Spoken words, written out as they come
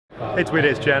Hey,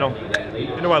 Mrtweeday's channel.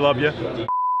 You know I love you.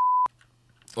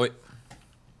 Oj.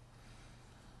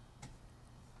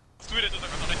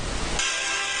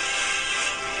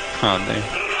 Ah, nej.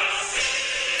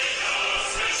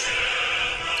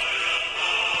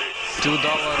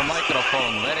 $2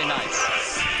 microphone, very nice.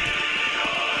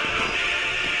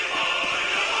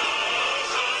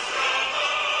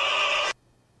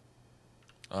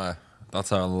 That's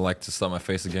how I like to start my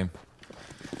FACEIT game.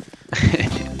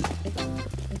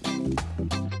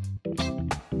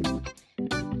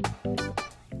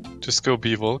 Just go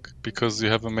B-Volk, because you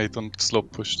have a mate on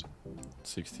slope pushed.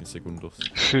 16 segundos.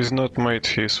 He's not mate,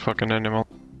 he's fucking animal.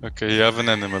 Okay, you have an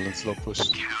animal in slope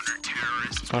pushed.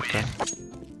 Okay.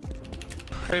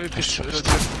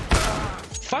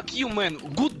 Fuck you, man.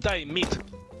 Good die mid.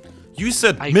 You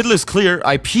said middle is clear,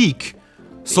 I peek,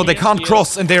 so they can't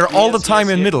cross, and they're all the time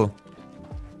in middle.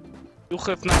 You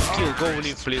have not kill, go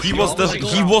leave please. He was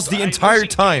the entire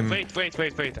time.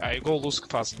 Wait. I go lose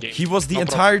fast game. He was the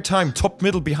entire time top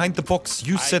middle behind the box.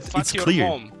 You said it's clear.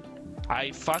 Mom.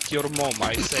 I fuck your mom,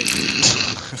 I say.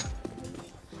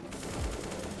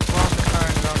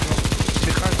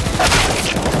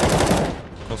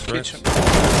 Close right.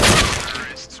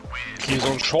 He's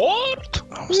on short?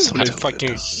 I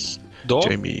fucking dog.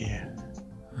 Jamie.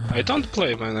 I don't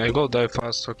play, man. I go die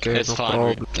fast, okay? It's no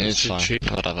fine, problem. it's fine,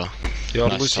 whatever. You're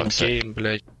Nice losing success. game,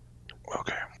 блядь.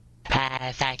 Okay.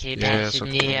 Yes,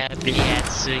 okay.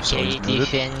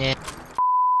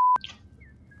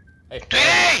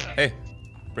 Hey,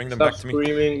 bring them back to me.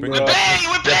 Screaming, Bring bro. them back to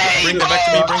me. Bring them back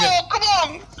to me. Bring them. Come on!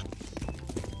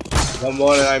 One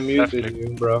more and I muted you,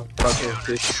 bro. Fucking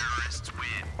fish.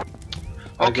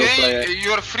 Okay,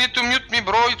 you're free to mute me,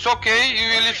 bro. It's okay.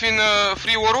 You live in a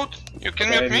free world. You can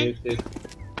mute me. Muted.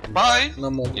 Bye. No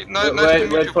more. Nice to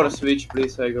meet Wait you, for bro. a switch,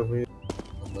 please. I go mute.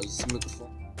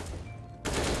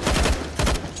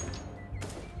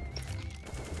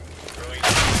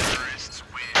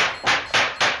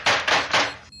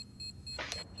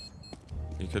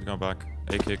 You could go back.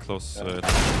 AK close.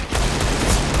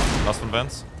 Last one,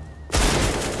 Vance.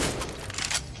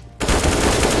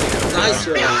 Nice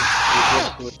one.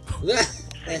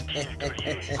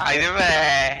 Haydi be.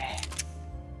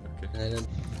 Okay.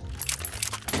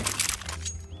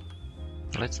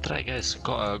 Let's try, guys.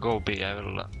 Go B. I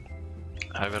will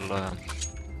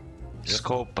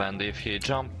scope, and if he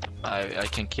jump, I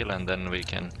can kill, and then we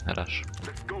can rush.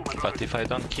 But if I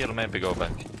don't kill, maybe go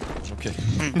back. Okay.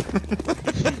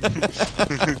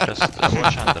 Just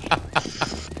watch under.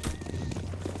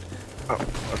 Oh,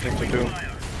 I think we do.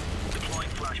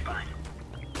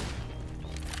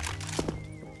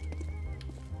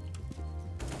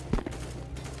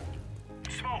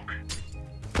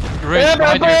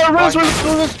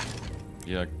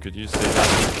 Yeah, could you say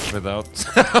that without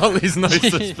all these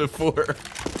noises before?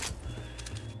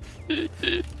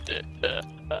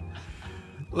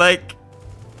 Like...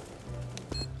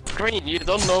 Green, you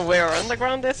don't know where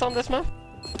underground is on this map?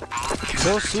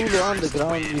 Go solo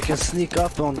underground, you can sneak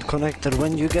up on connector.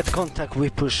 When you get contact, we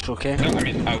push, okay? No, I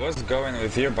mean, I was going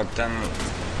with you, but then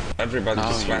everybody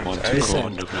just went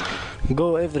A.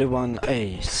 Go everyone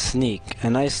A, sneak.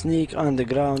 And I sneak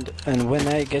underground, and when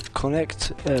I get Why contact...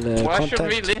 should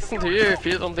we listen to you if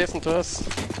you don't listen to us?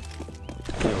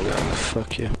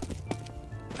 Fuck you.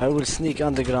 I will sneak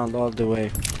underground all the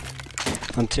way.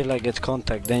 Until I get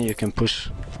contact, then you can push.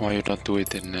 Why you don't do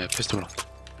it in pistol round?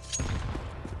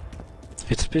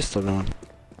 It's pistol round.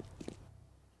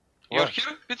 You're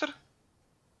here, Peter?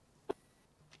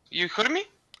 You heard me?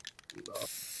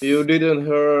 You didn't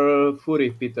hear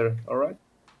Fury, Peter, alright?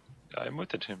 I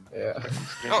muted him. Yeah.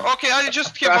 Oh, okay, I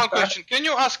just have one question. Can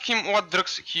you ask him what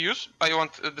drugs he used? I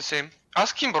want the same.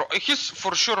 Ask him, bro. He's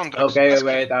for sure on drugs. Okay, Ask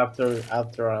wait, him.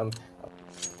 after round.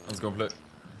 Let's go play.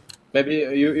 Maybe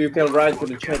you can write to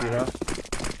the chat, you know?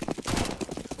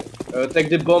 Take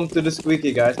the bomb to the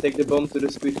squeaky, guys. Take the bomb to the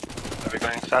squeaky. Are we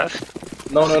going fast?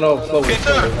 No, forward.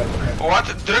 Peter, what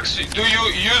drugs do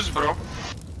you use, bro?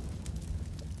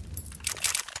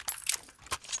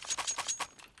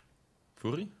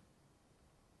 Fury?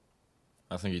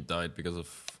 I think he died because of...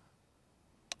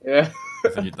 Yeah. I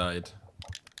think he died.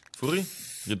 Fury?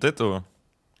 You dead or?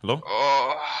 Hello?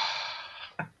 Oh.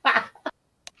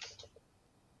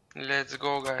 Let's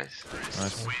go, guys.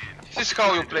 Nice. This is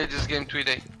how you play this game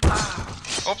today.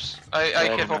 Oops,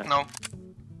 I have hope now.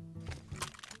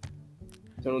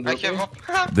 I have hope.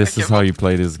 This is how you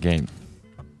play this game.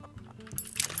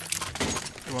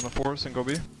 You wanna force and go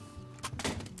B?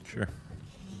 Sure.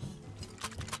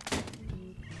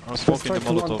 I was smoking the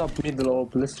Molotov. middle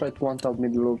op. Let's try to one top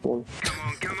middle op.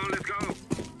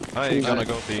 I'm gonna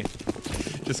go B.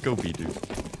 Just go B, dude.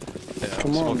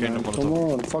 Come on, man. Come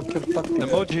on. Fuck your tactic.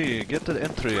 Emoji, get the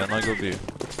entry and I go B.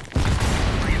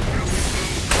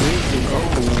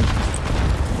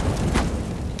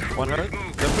 One hurt.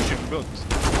 They're pushing both.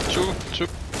 Two.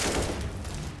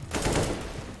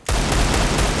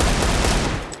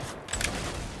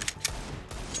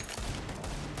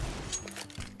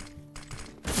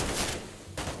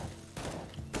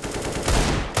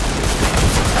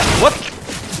 What?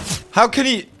 How can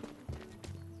he?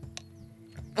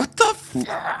 What the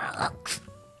fuck?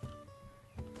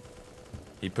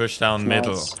 He pushed down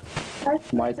middle.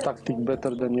 My tactic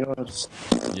better than yours.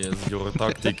 Yes, your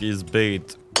tactic is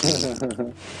bait.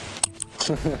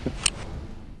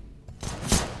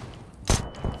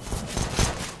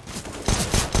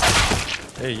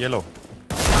 Hey, yellow.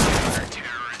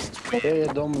 Hey,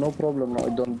 Dom, no problem. I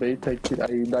don't bait. I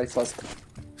die fast.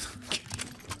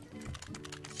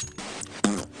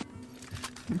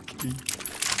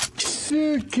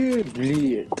 Super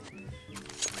bleed.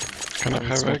 Can I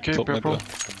have AK, purple?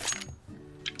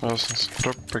 Oh,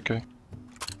 drop AK.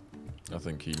 I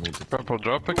think he moved it. Purple,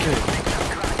 drop AK.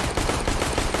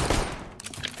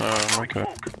 Okay.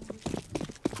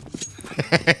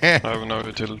 I have no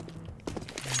utility.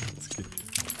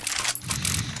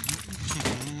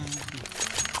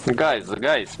 Guys,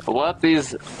 what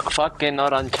is fucking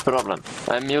orange problem?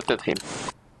 I muted him.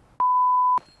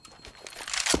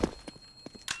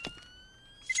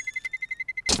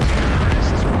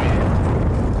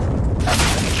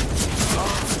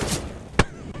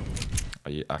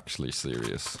 Are you actually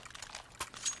serious?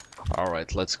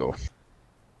 Alright, let's go.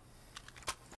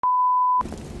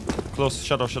 Close,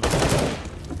 shadow.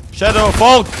 Shadow,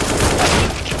 Falk!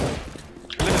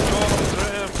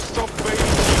 Stop baiting!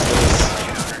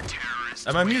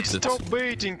 Am I muted? Stop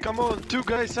baiting! Come on, two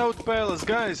guys out palace,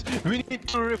 guys! We need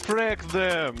to refract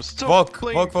them! Stop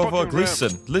Falk,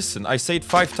 listen, I say it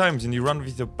 5 times and you run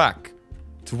with your back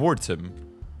towards him.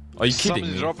 Are you kidding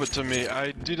me? Drop it to me,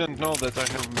 I didn't know that I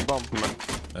have bump, man.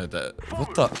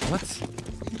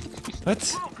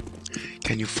 What?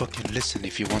 Can you fucking listen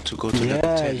if you want to go to yeah,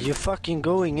 level 10? you're fucking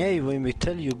going A when we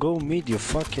tell you go mid, you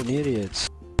fucking idiots.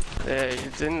 Yeah, you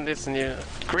didn't listen, you.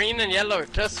 Green and yellow,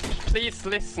 just please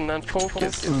listen and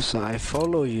focus. So I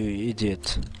follow you,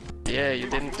 idiot. Yeah, you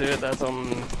didn't do it as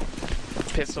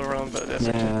piss around, but that's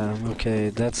yeah, okay,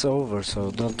 that's over,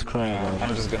 so don't cry about it.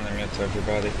 I'm just gonna mute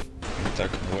everybody.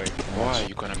 Why are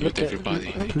you gonna mute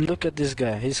everybody? Look at this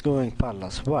guy, he's going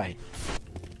palace, why?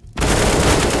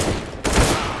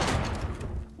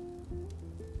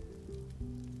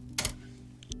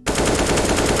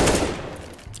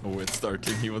 Oh, it's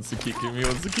starting. He wants to kick him.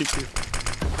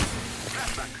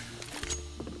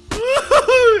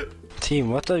 Team,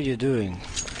 what are you doing?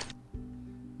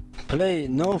 Play.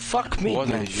 No, fuck mid, what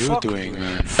man. What are you doing,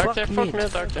 man?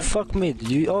 Fuck mid.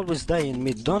 You always die in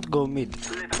mid. Don't go mid.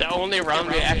 The only round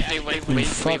we actually win.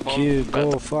 Fuck you.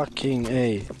 Go fucking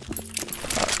A.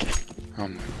 Okay. Oh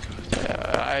my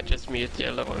god. I just mute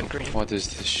yellow and green. What is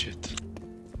this shit?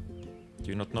 Do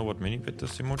you not know what mini pit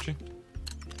is, emoji?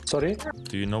 Sorry?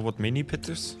 Do you know what mini pit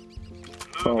is?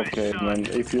 Okay, man.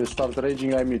 If you start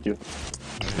raging, I mute you.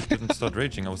 I didn't start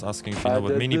raging. I was asking if you know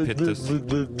what mini pit is.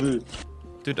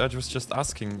 Dude, I was just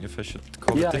asking if I should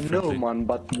call it differently. Yeah, I know, man,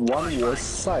 but one was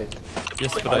side.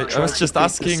 Yes, but I was just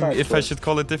asking if I should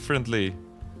call it differently.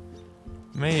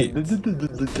 Mate.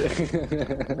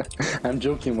 I'm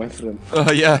joking, my friend.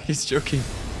 Oh yeah, he's joking.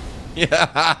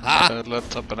 Yeah.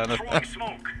 Laptop banana.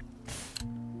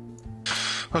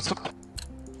 What's up?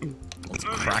 It's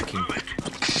cracking.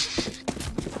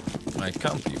 It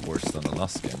can't be worse than the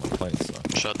last game I played, so...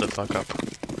 Shut the fuck up.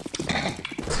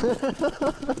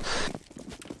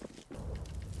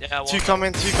 Yeah, two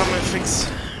comment, fix.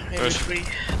 Maybe Push. 3.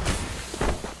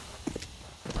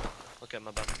 Okay,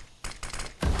 my bad.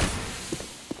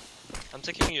 I'm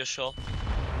taking your shot.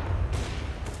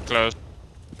 Close.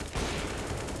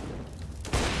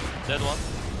 Dead one.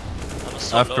 I'm a I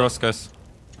solo. have cross, guys.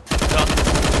 Got.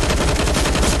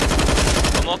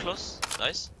 One more close.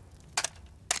 Nice.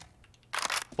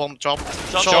 Bomb drop.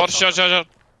 Shot.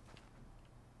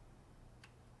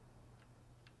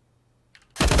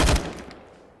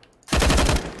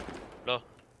 Low.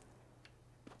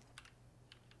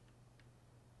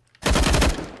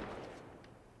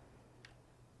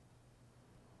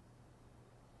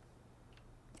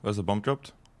 Where's the bomb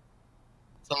dropped?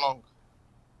 It's a long.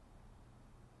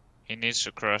 He needs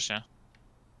to crush, yeah.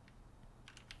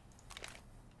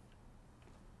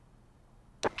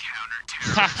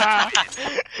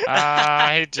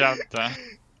 He jumped there.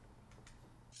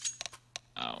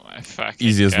 Oh my fucking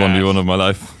Easiest God. 1v1 of my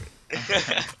life.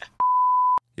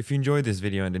 If you enjoyed this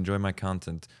video and enjoy my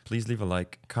content, please leave a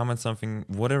like, comment something,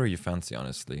 whatever you fancy,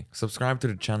 honestly. Subscribe to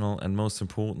the channel, and most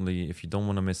importantly, if you don't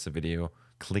want to miss a video,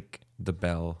 click the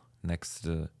bell next to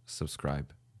the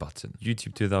subscribe button.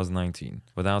 YouTube 2019.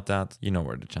 Without that, you know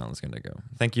where the channel is going to go.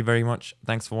 Thank you very much.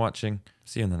 Thanks for watching.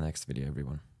 See you in the next video,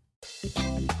 everyone.